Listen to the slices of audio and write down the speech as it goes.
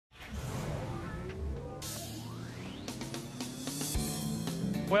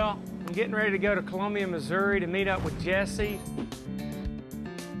Well, I'm getting ready to go to Columbia, Missouri to meet up with Jesse.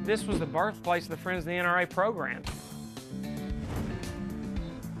 This was the birthplace of the Friends of the NRA program.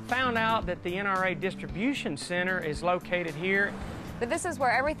 Found out that the NRA distribution center is located here. But this is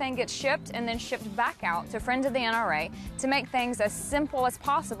where everything gets shipped and then shipped back out to Friends of the NRA to make things as simple as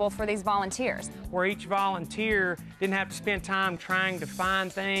possible for these volunteers. Where each volunteer didn't have to spend time trying to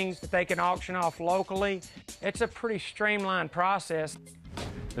find things that they can auction off locally. It's a pretty streamlined process.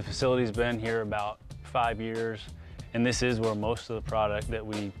 The facility's been here about 5 years, and this is where most of the product that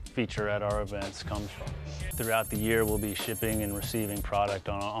we feature at our events comes from. Throughout the year, we'll be shipping and receiving product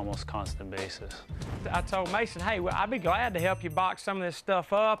on an almost constant basis. I told Mason, hey, well, I'd be glad to help you box some of this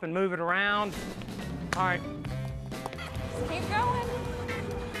stuff up and move it around. All right. Keep going.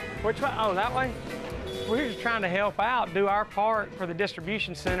 Which way? Oh, that way? We're just trying to help out, do our part for the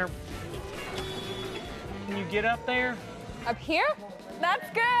distribution center. Can you get up there? Up here? That's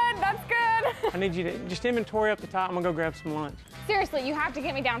good, that's good. I need you to just inventory up the top. I'm gonna go grab some lunch. Seriously, you have to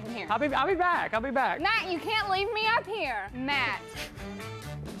get me down from here. I'll be back, I'll be back. Matt, you can't leave me up here. Matt.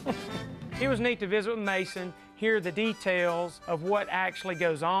 It was neat to visit with Mason, hear the details of what actually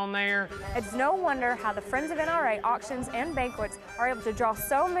goes on there. It's no wonder how the Friends of NRA auctions and banquets are able to draw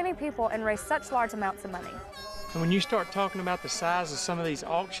so many people and raise such large amounts of money. And when you start talking about the size of some of these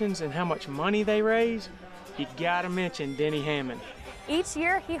auctions and how much money they raise, you gotta mention Denny Hammond. Each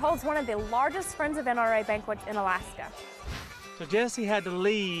year, he holds one of the largest Friends of NRA banquets in Alaska. So Jesse had to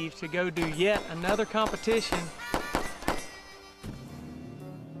leave to go do yet another competition.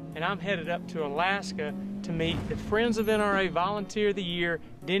 And I'm headed up to Alaska to meet the Friends of NRA Volunteer of the Year,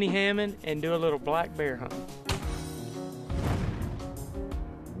 Denny Hammond, and do a little black bear hunt.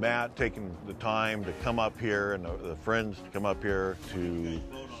 Matt taking the time to come up here and the friends to come up here to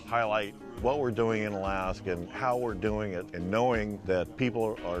highlight what we're doing in Alaska and how we're doing it, and knowing that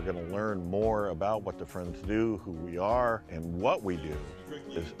people are going to learn more about what the Friends do, who we are, and what we do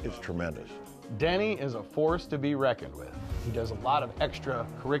is tremendous. Denny is a force to be reckoned with. He does a lot of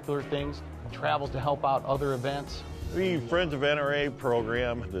extracurricular things, travels to help out other events. The Friends of NRA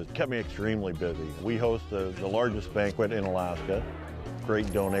program has kept me extremely busy. We host the largest banquet in Alaska,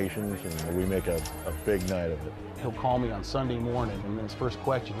 great donations, and we make a big night of it. He'll call me on Sunday morning, and his first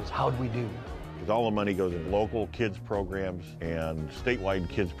question is, how'd we do? Because all the money goes in local kids programs and statewide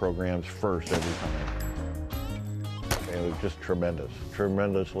kids programs first every time. And it was just tremendous.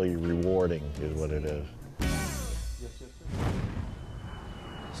 Tremendously rewarding is what it is.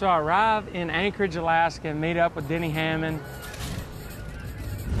 So I arrive in Anchorage, Alaska, and meet up with Denny Hammond.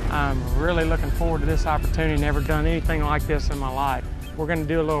 I'm really looking forward to this opportunity. Never done anything like this in my life. We're going to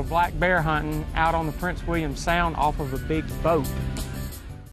do a little black bear hunting out on the Prince William Sound off of a big boat.